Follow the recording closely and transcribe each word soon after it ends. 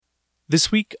This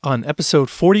week on episode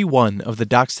 41 of the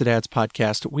Docs to Dads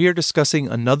podcast, we are discussing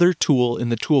another tool in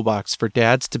the toolbox for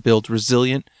dads to build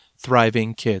resilient,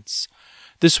 thriving kids.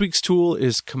 This week's tool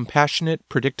is compassionate,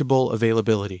 predictable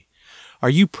availability. Are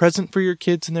you present for your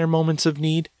kids in their moments of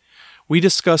need? We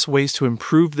discuss ways to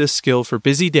improve this skill for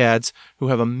busy dads who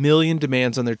have a million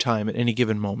demands on their time at any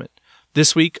given moment.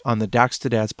 This week on the Docs to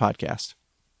Dads podcast.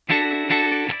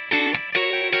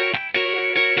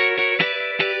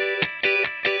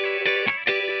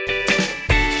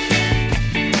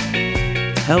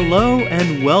 Hello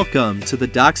and welcome to the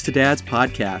Docs to Dads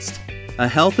podcast, a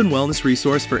health and wellness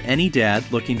resource for any dad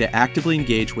looking to actively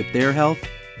engage with their health,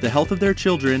 the health of their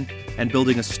children, and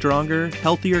building a stronger,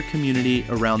 healthier community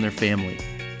around their family.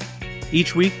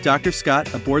 Each week, Dr.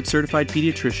 Scott, a board-certified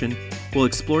pediatrician, will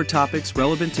explore topics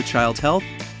relevant to child health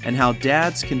and how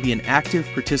dads can be an active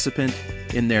participant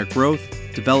in their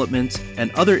growth, development,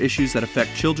 and other issues that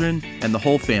affect children and the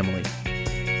whole family.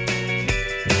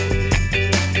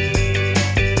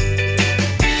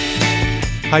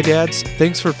 Hi dads,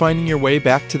 thanks for finding your way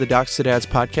back to the Docs to Dads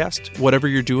podcast. Whatever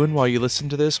you're doing while you listen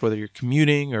to this, whether you're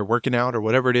commuting or working out or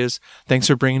whatever it is, thanks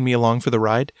for bringing me along for the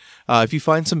ride. If you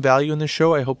find some value in the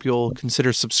show, I hope you'll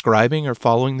consider subscribing or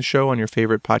following the show on your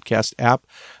favorite podcast app.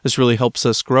 This really helps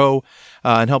us grow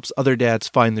and helps other dads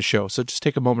find the show. So just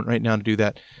take a moment right now to do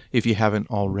that if you haven't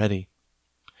already.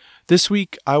 This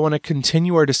week, I want to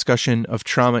continue our discussion of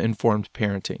trauma-informed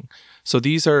parenting. So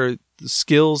these are the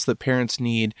skills that parents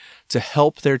need to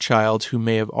help their child who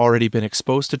may have already been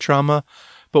exposed to trauma,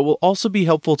 but will also be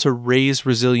helpful to raise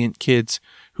resilient kids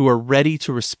who are ready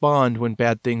to respond when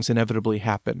bad things inevitably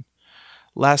happen.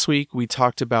 Last week, we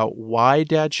talked about why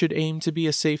dads should aim to be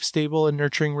a safe, stable, and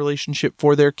nurturing relationship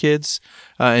for their kids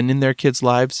and in their kids'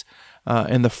 lives.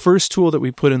 And the first tool that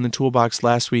we put in the toolbox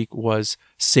last week was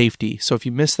safety. So if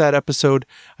you missed that episode,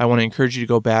 I want to encourage you to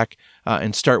go back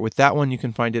and start with that one. You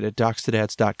can find it at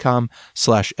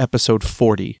docstodads.com/episode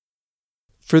 40.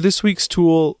 For this week's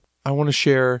tool, I want to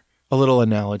share a little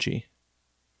analogy.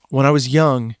 When I was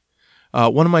young,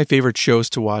 one of my favorite shows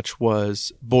to watch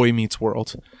was Boy Meets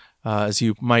World. As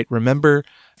you might remember,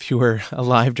 if you were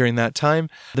alive during that time,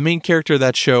 the main character of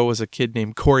that show was a kid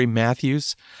named Corey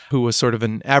Matthews, who was sort of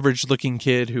an average-looking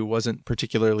kid who wasn't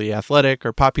particularly athletic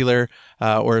or popular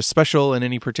or special in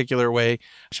any particular way,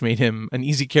 which made him an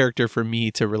easy character for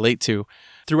me to relate to.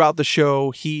 Throughout the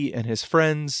show, he and his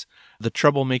friends, the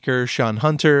troublemaker Sean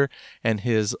Hunter, and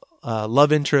his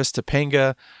love interest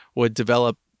Topanga would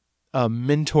develop a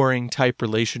mentoring-type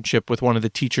relationship with one of the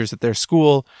teachers at their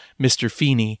school, Mr.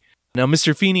 Feeney. Now,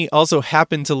 Mr. Feeney also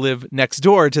happened to live next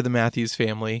door to the Matthews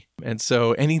family, and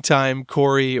so anytime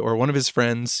Corey or one of his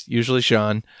friends, usually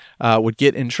Sean, would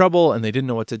get in trouble and they didn't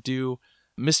know what to do,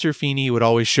 Mr. Feeney would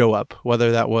always show up, whether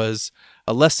that was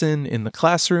a lesson in the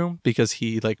classroom because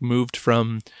he moved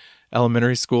from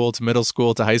elementary school to middle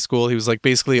school to high school. He was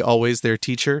basically always their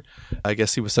teacher. I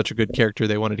guess he was such a good character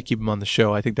they wanted to keep him on the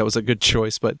show. I think that was a good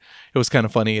choice, but it was kind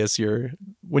of funny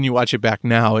when you watch it back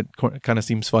now, it kind of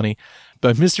seems funny.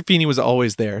 But Mr. Feeney was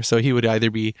always there. So he would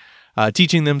either be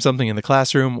teaching them something in the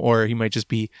classroom, or he might just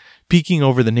be peeking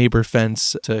over the neighbor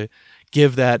fence to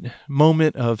give that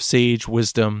moment of sage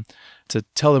wisdom to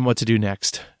tell them what to do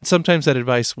next. Sometimes that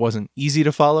advice wasn't easy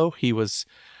to follow. He was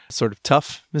sort of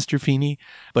tough, Mr. Feeney,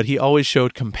 but he always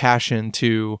showed compassion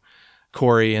to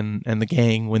Corey and the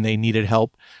gang when they needed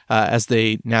help as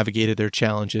they navigated their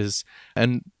challenges.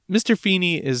 And Mr.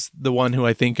 Feeney is the one who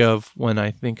I think of when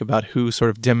I think about who sort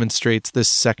of demonstrates this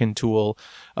second tool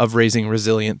of raising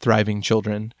resilient, thriving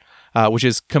children, which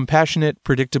is compassionate,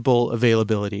 predictable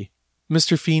availability.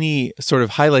 Mr. Feeney sort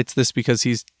of highlights this because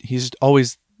he's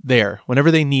always there.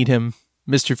 Whenever they need him,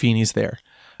 Mr. Feeney's there.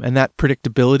 And that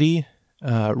predictability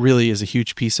really is a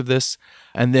huge piece of this.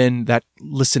 And then that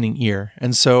listening ear.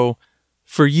 And so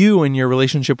for you and your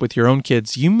relationship with your own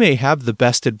kids, you may have the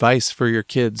best advice for your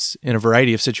kids in a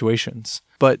variety of situations,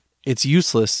 but it's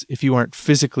useless if you aren't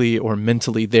physically or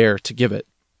mentally there to give it.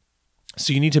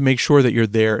 So you need to make sure that you're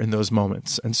there in those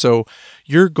moments. And so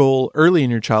your goal early in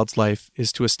your child's life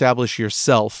is to establish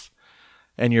yourself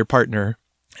and your partner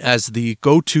as the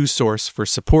go-to source for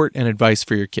support and advice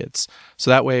for your kids. So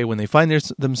that way, when they find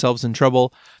themselves in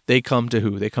trouble, they come to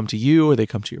who? They come to you or they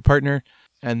come to your partner,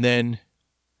 and then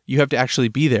you have to actually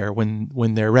be there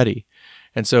when they're ready.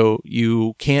 And so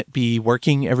you can't be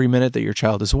working every minute that your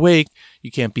child is awake.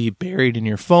 You can't be buried in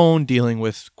your phone dealing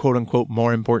with quote unquote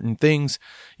more important things.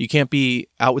 You can't be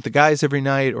out with the guys every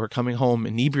night or coming home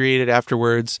inebriated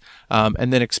afterwards,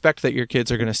 and then expect that your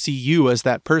kids are going to see you as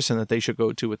that person that they should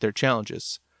go to with their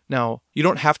challenges. Now, you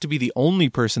don't have to be the only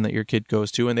person that your kid goes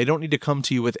to, and they don't need to come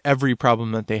to you with every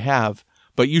problem that they have,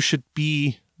 but you should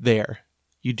be there.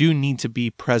 You do need to be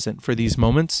present for these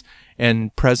moments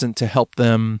and present to help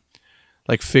them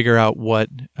like figure out what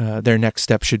their next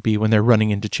step should be when they're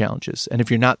running into challenges. And if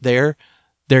you're not there,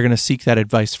 they're going to seek that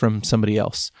advice from somebody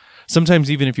else. Sometimes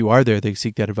even if you are there, they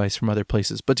seek that advice from other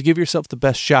places. But to give yourself the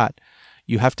best shot,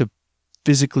 you have to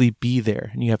physically be there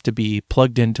and you have to be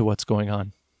plugged into what's going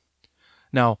on.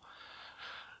 Now,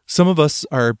 some of us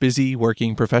are busy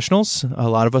working professionals. A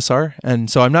lot of us are. And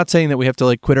so I'm not saying that we have to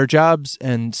like quit our jobs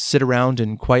and sit around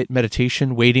in quiet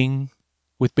meditation, waiting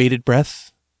with bated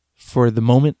breath for the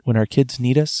moment when our kids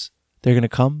need us. They're going to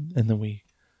come, and then we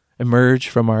emerge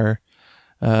from our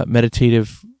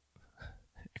meditative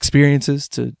experiences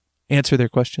to answer their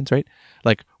questions, right?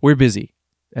 Like, we're busy,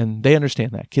 and they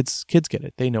understand that. Kids get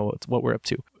it. They know what we're up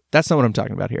to. That's not what I'm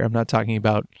talking about here. I'm not talking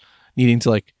about needing to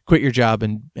like quit your job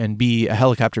and be a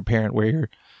helicopter parent where you're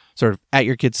sort of at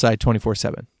your kid's side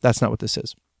 24/7. That's not what this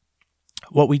is.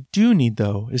 What we do need,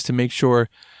 though, is to make sure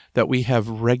that we have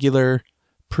regular,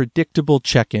 predictable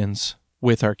check-ins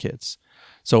with our kids.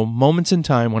 So moments in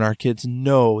time when our kids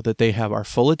know that they have our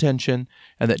full attention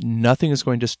and that nothing is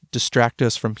going to distract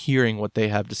us from hearing what they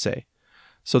have to say.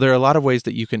 So there are a lot of ways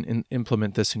that you can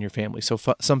implement this in your family. So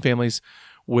some families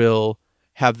will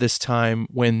have this time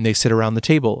when they sit around the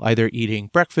table, either eating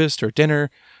breakfast or dinner.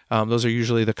 Those are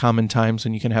usually the common times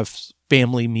when you can have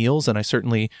family meals, and I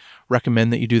certainly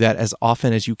recommend that you do that as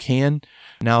often as you can.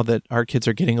 Now that our kids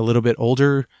are getting a little bit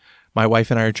older, my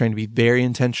wife and I are trying to be very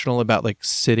intentional about like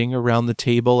sitting around the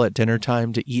table at dinner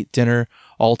time to eat dinner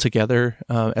all together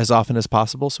as often as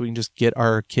possible, so we can just get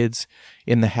our kids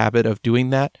in the habit of doing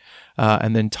that,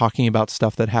 and then talking about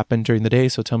stuff that happened during the day.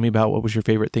 So tell me about what was your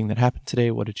favorite thing that happened today?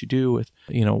 What did you do with,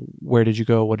 where did you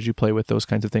go? What did you play with? Those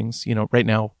kinds of things. Right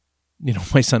now,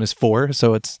 my son is 4,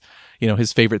 so it's,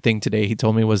 his favorite thing today, he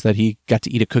told me, was that he got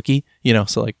to eat a cookie,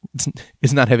 so like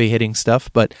it's not heavy hitting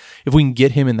stuff. But if we can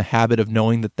get him in the habit of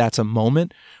knowing that that's a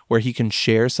moment where he can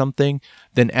share something,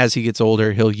 then as he gets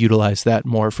older, he'll utilize that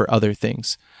more for other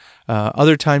things.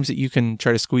 Other times that you can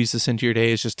try to squeeze this into your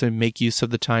day is just to make use of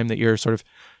the time that you're sort of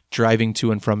driving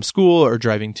to and from school or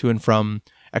driving to and from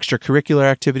extracurricular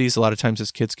activities. A lot of times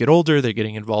as kids get older, they're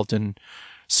getting involved in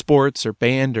sports or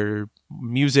band or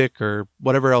music or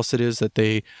whatever else it is that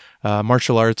they,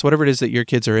 martial arts, whatever it is that your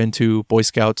kids are into, Boy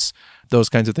Scouts, those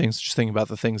kinds of things. Just think about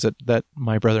the things that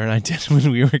my brother and I did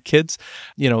when we were kids.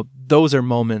 Those are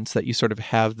moments that you sort of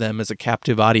have them as a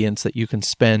captive audience that you can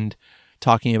spend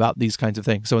talking about these kinds of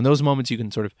things. So in those moments, you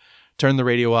can sort of turn the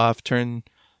radio off, turn,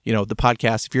 the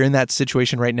podcast. If you're in that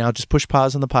situation right now, just push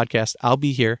pause on the podcast. I'll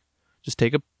be here. Just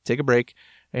take a break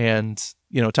and,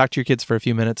 talk to your kids for a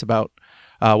few minutes about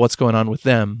what's going on with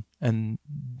them, and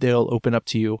they'll open up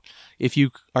to you if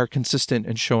you are consistent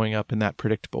in showing up in that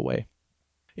predictable way.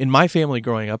 In my family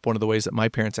growing up, one of the ways that my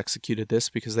parents executed this,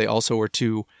 because they also were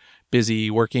two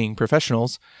busy working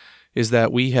professionals, is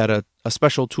that we had a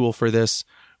special tool for this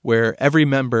where every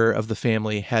member of the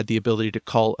family had the ability to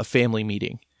call a family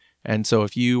meeting. And so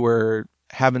if you were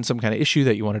having some kind of issue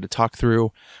that you wanted to talk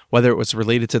through, whether it was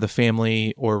related to the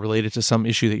family or related to some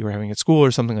issue that you were having at school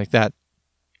or something like that,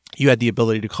 you had the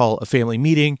ability to call a family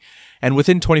meeting. And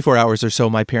within 24 hours or so,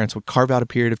 my parents would carve out a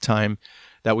period of time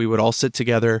that we would all sit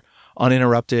together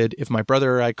uninterrupted. If my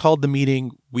brother or I called the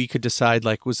meeting, we could decide,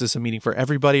 like, was this a meeting for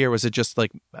everybody, or was it just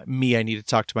like me? I needed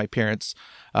to talk to my parents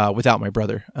without my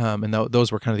brother. And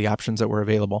those were kind of the options that were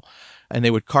available. And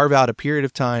they would carve out a period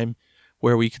of time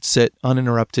where we could sit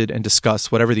uninterrupted and discuss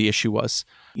whatever the issue was.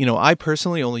 I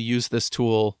personally only used this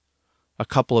tool a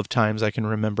couple of times I can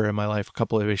remember in my life, a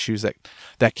couple of issues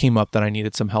that came up that I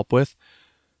needed some help with.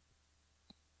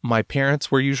 My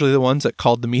parents were usually the ones that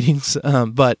called the meetings,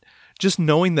 but just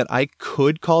knowing that I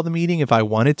could call the meeting if I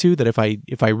wanted to, that if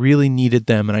I really needed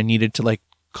them and I needed to like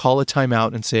call a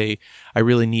timeout and say, I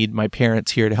really need my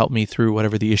parents here to help me through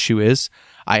whatever the issue is,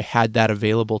 I had that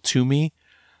available to me.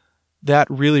 That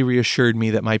really reassured me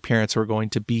that my parents were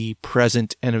going to be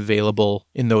present and available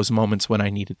in those moments when I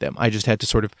needed them. I just had to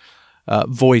sort of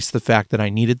voice the fact that I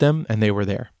needed them, and they were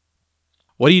there.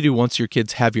 What do you do once your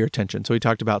kids have your attention? So we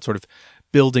talked about sort of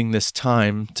building this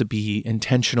time to be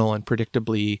intentional and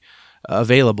predictably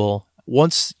available.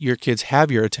 Once your kids have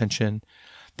your attention,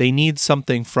 they need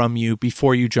something from you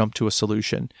before you jump to a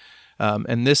solution.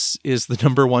 And this is the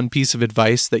number one piece of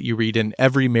advice that you read in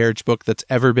every marriage book that's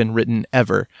ever been written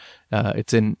ever.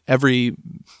 It's in every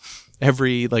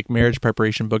like marriage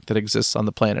preparation book that exists on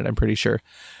the planet, I'm pretty sure.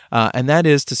 And that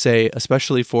is to say,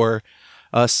 especially for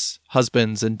us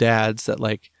husbands and dads, that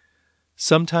like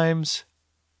sometimes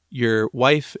your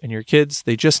wife and your kids,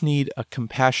 they just need a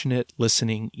compassionate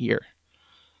listening ear.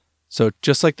 So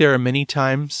just like there are many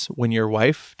times when your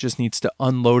wife just needs to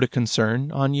unload a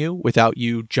concern on you without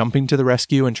you jumping to the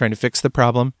rescue and trying to fix the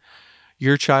problem,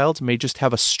 your child may just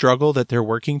have a struggle that they're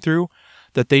working through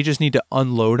that they just need to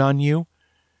unload on you,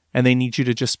 and they need you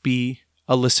to just be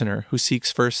a listener who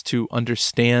seeks first to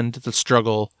understand the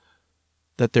struggle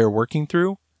that they're working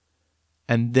through.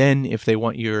 And then if they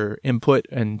want your input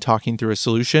and talking through a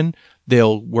solution,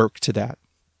 they'll work to that.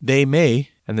 They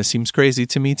may, and this seems crazy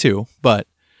to me too, but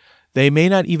they may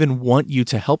not even want you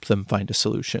to help them find a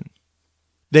solution.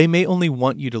 They may only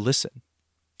want you to listen.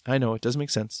 I know it doesn't make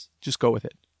sense. Just go with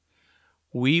it.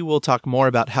 We will talk more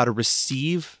about how to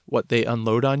receive what they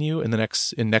unload on you in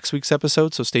next week's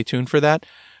episode, so stay tuned for that.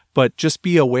 But just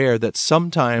be aware that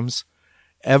sometimes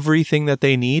everything that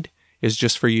they need is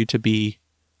just for you to be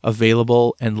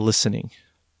available and listening.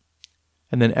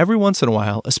 And then every once in a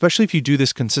while, especially if you do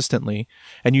this consistently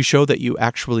and you show that you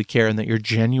actually care and that you're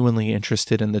genuinely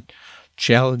interested in the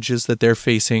challenges that they're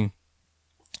facing,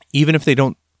 even if they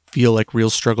don't feel like real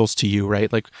struggles to you,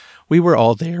 right? Like we were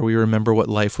all there. We remember what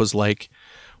life was like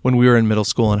when we were in middle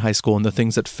school and high school and the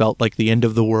things that felt like the end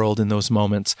of the world in those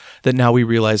moments that now we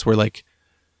realize were like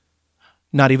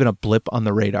not even a blip on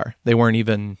the radar. They were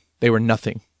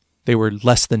nothing. They were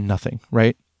less than nothing,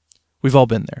 right? We've all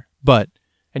been there.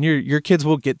 And your kids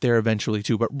will get there eventually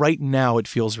too, but right now it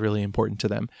feels really important to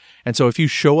them. And so if you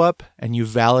show up and you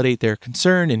validate their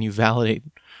concern and you validate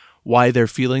why they're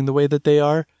feeling the way that they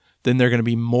are, then they're going to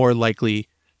be more likely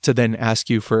to then ask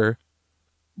you for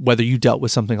whether you dealt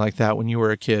with something like that when you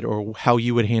were a kid, or how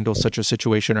you would handle such a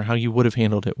situation, or how you would have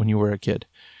handled it when you were a kid.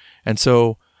 And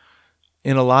so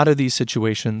in a lot of these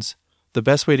situations, the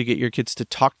best way to get your kids to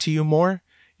talk to you more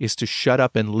is to shut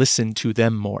up and listen to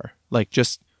them more. Like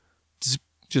just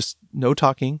no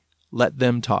talking, let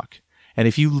them talk. And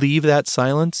if you leave that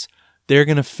silence, they're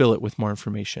going to fill it with more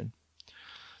information.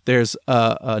 There's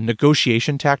a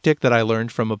negotiation tactic that I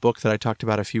learned from a book that I talked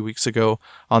about a few weeks ago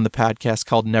on the podcast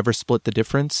called Never Split the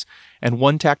Difference. And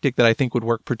one tactic that I think would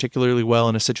work particularly well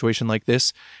in a situation like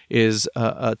this is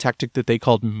a tactic that they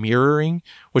called mirroring,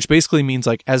 which basically means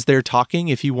like as they're talking,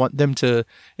 if you want them to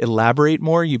elaborate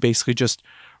more, you basically just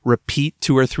repeat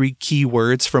 2 or 3 key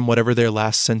words from whatever their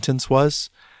last sentence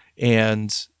was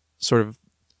and sort of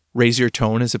raise your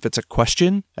tone as if it's a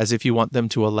question, as if you want them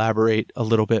to elaborate a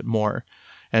little bit more.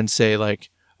 And say like,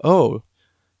 oh,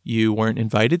 you weren't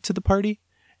invited to the party?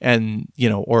 And,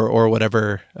 or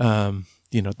whatever,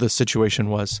 the situation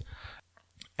was.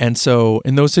 And so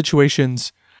in those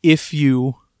situations, if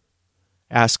you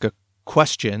ask a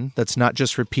question that's not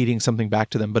just repeating something back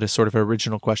to them, but a sort of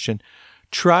original question,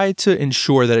 try to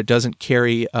ensure that it doesn't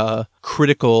carry a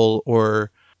critical or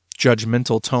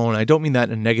judgmental tone. I don't mean that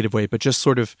in a negative way, but just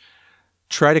sort of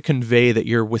try to convey that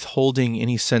you're withholding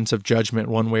any sense of judgment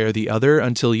one way or the other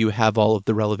until you have all of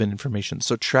the relevant information.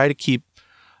 So try to keep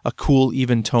a cool,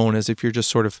 even tone as if you're just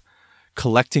sort of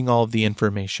collecting all of the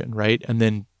information, right? And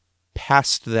then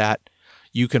past that,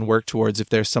 you can work towards if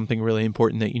there's something really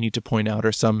important that you need to point out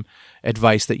or some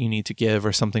advice that you need to give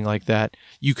or something like that,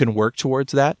 you can work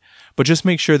towards that. But just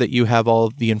make sure that you have all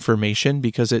of the information,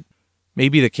 because it may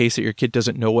be the case that your kid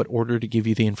doesn't know what order to give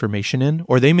you the information in,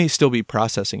 or they may still be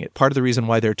processing it. Part of the reason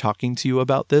why they're talking to you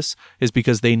about this is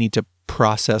because they need to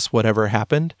process whatever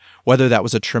happened, whether that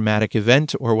was a traumatic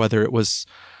event or whether it was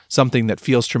something that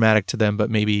feels traumatic to them, but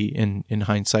maybe in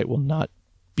hindsight will not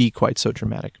be quite so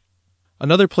traumatic.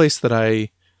 Another place that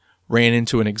I ran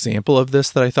into an example of this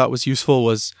that I thought was useful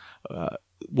was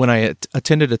when I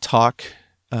attended a talk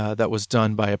that was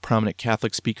done by a prominent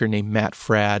Catholic speaker named Matt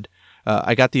Fradd.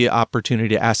 I got the opportunity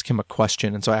to ask him a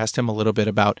question. And so I asked him a little bit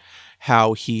about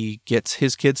how he gets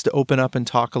his kids to open up and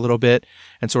talk a little bit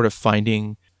and sort of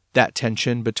finding that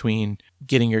tension between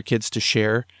getting your kids to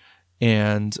share.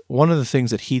 And one of the things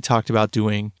that he talked about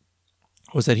doing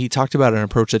was that he talked about an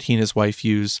approach that he and his wife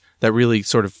use that really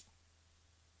sort of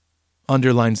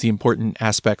underlines the important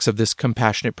aspects of this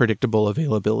compassionate, predictable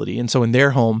availability. And so in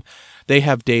their home, they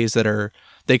have days that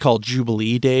they call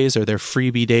Jubilee days, or their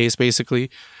freebie days, basically,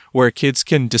 where kids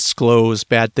can disclose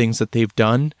bad things that they've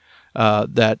done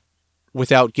that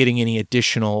without getting any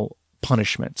additional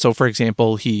punishment. So, for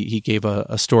example, he gave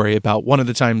a story about one of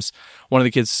the times one of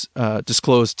the kids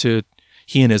disclosed to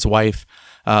he and his wife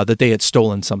that they had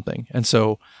stolen something. And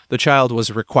so the child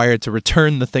was required to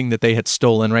return the thing that they had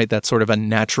stolen, right? That's sort of a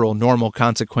natural, normal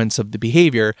consequence of the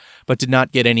behavior, but did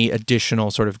not get any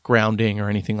additional sort of grounding or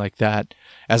anything like that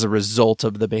as a result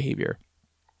of the behavior.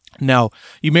 Now,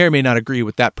 you may or may not agree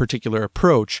with that particular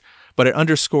approach, but it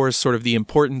underscores sort of the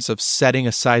importance of setting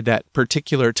aside that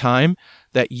particular time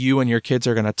that you and your kids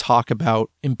are going to talk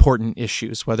about important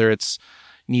issues, whether it's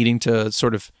needing to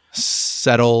sort of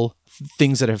settle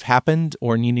things that have happened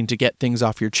or needing to get things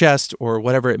off your chest or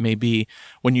whatever it may be,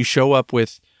 when you show up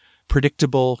with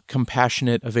predictable,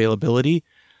 compassionate availability,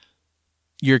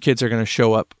 your kids are going to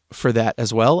show up for that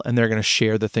as well, and they're going to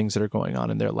share the things that are going on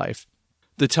in their life.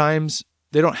 The times,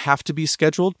 they don't have to be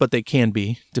scheduled, but they can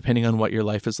be, depending on what your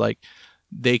life is like.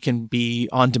 They can be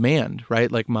on demand,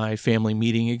 right? Like my family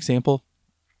meeting example.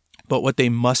 But what they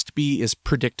must be is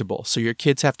predictable. So your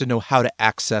kids have to know how to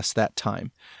access that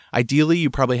time. Ideally, you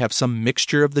probably have some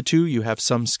mixture of the two. You have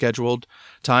some scheduled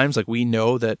times. Like we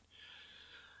know that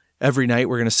every night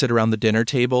we're going to sit around the dinner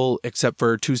table, except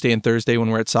for Tuesday and Thursday when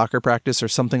we're at soccer practice or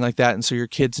something like that. And so your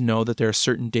kids know that there are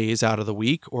certain days out of the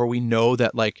week, or we know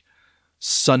that like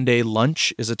Sunday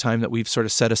lunch is a time that we've sort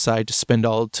of set aside to spend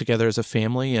all together as a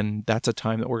family. And that's a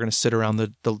time that we're going to sit around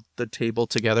the table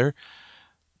together.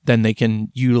 Then they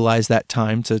can utilize that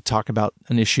time to talk about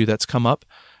an issue that's come up.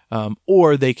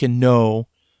 Or they can know,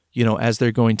 as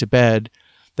they're going to bed,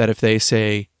 that if they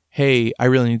say, hey, I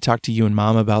really need to talk to you and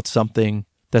mom about something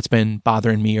that's been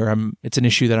bothering me, or it's an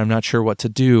issue that I'm not sure what to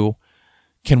do,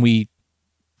 can we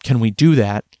do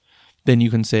that? Then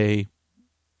you can say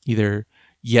either,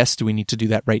 yes, do we need to do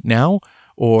that right now?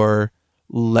 Or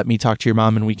let me talk to your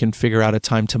mom and we can figure out a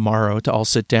time tomorrow to all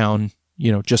sit down,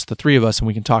 just the three of us, and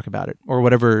we can talk about it, or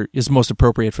whatever is most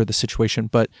appropriate for the situation.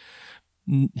 But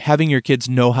having your kids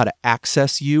know how to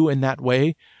access you in that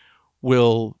way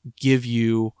will give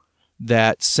you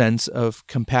that sense of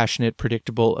compassionate,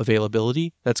 predictable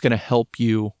availability that's going to help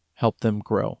them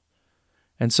grow.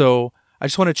 And so I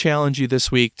just want to challenge you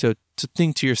this week to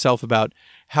think to yourself about,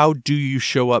 how do you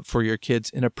show up for your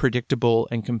kids in a predictable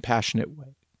and compassionate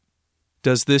way?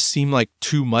 Does this seem like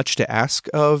too much to ask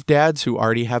of dads who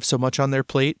already have so much on their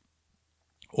plate?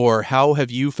 Or how have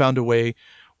you found a way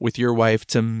with your wife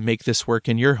to make this work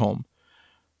in your home?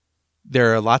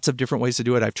 There are lots of different ways to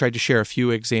do it. I've tried to share a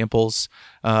few examples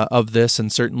of this,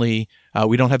 and certainly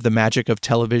we don't have the magic of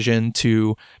television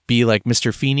to be like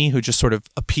Mr. Feeney, who just sort of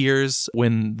appears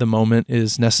when the moment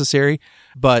is necessary.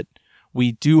 But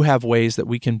we do have ways that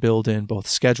we can build in both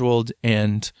scheduled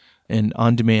and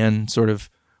on-demand sort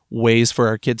of ways for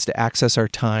our kids to access our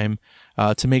time,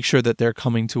 to make sure that they're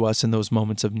coming to us in those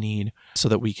moments of need so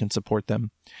that we can support them.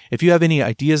 If you have any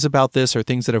ideas about this or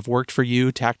things that have worked for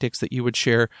you, tactics that you would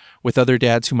share with other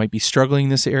dads who might be struggling in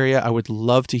this area, I would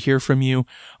love to hear from you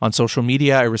on social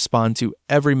media. I respond to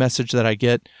every message that I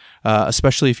get,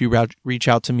 especially if you reach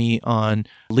out to me on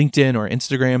LinkedIn or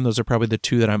Instagram. Those are probably the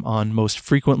two that I'm on most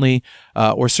frequently.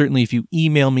 Or certainly if you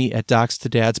email me at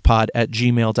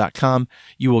docstodadspod@gmail.com,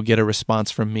 you will get a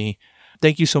response from me.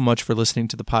 Thank you so much for listening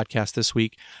to the podcast this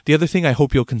week. The other thing I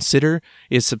hope you'll consider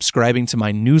is subscribing to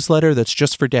my newsletter that's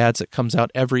just for dads that comes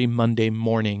out every Monday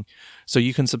morning. So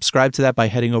you can subscribe to that by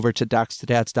heading over to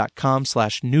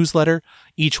docstodads.com/newsletter.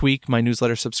 Each week, my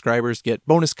newsletter subscribers get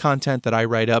bonus content that I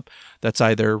write up that's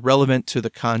either relevant to the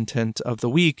content of the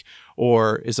week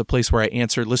or is a place where I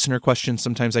answer listener questions.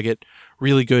 Sometimes I get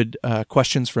really good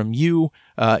questions from you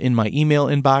in my email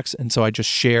inbox, and so I just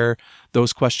share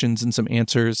those questions and some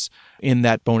answers in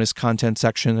that bonus content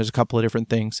section. There's a couple of different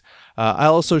things. I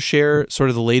also share sort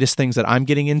of the latest things that I'm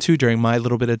getting into during my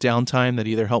little bit of downtime that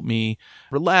either help me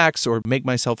relax or make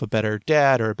myself a better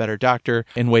dad or a better doctor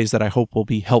in ways that I hope will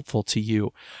be helpful to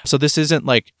you. So this isn't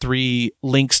like 3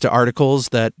 links to articles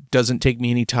that doesn't take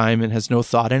me any time and has no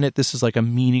thought in it. This is like a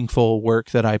meaningful work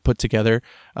that I put together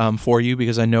for you,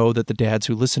 because I know that the dads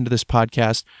who listen to this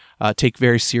podcast take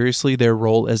very seriously their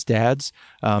role as dads.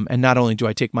 And not only do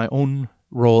I take my own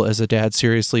role as a dad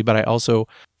seriously, but I also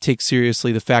take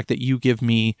seriously the fact that you give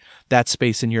me that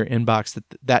space in your inbox,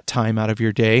 that time out of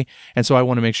your day. And so I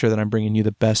want to make sure that I'm bringing you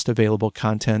the best available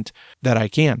content that I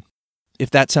can. If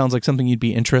that sounds like something you'd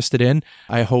be interested in,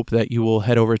 I hope that you will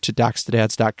head over to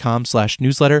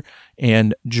docstodads.com/newsletter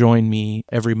and join me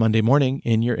every Monday morning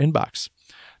in your inbox.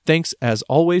 Thanks, as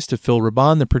always, to Phil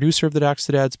Raban, the producer of the Docs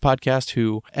to Dads podcast,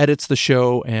 who edits the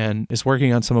show and is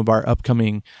working on some of our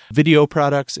upcoming video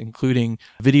products, including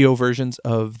video versions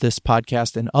of this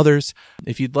podcast and others.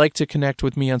 If you'd like to connect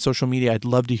with me on social media, I'd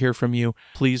love to hear from you.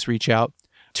 Please reach out.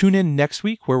 Tune in next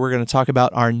week where we're going to talk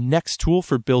about our next tool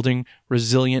for building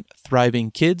resilient,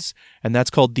 thriving kids, and that's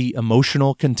called the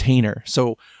emotional container.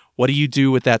 So what do you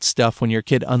do with that stuff when your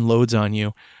kid unloads on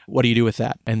you? What do you do with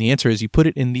that? And the answer is you put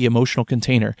it in the emotional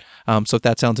container. So if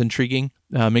that sounds intriguing,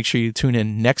 make sure you tune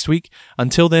in next week.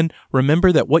 Until then,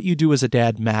 remember that what you do as a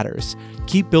dad matters.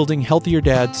 Keep building healthier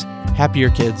dads, happier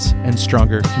kids, and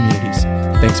stronger communities.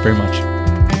 Thanks very much.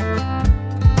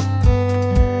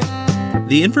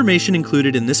 The information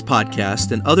included in this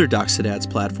podcast and other Docs to Dads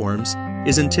platforms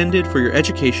is intended for your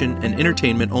education and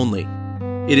entertainment only.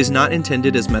 It is not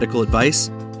intended as medical advice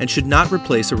and should not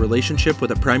replace a relationship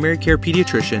with a primary care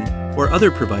pediatrician or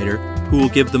other provider who will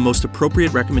give the most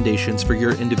appropriate recommendations for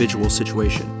your individual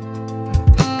situation.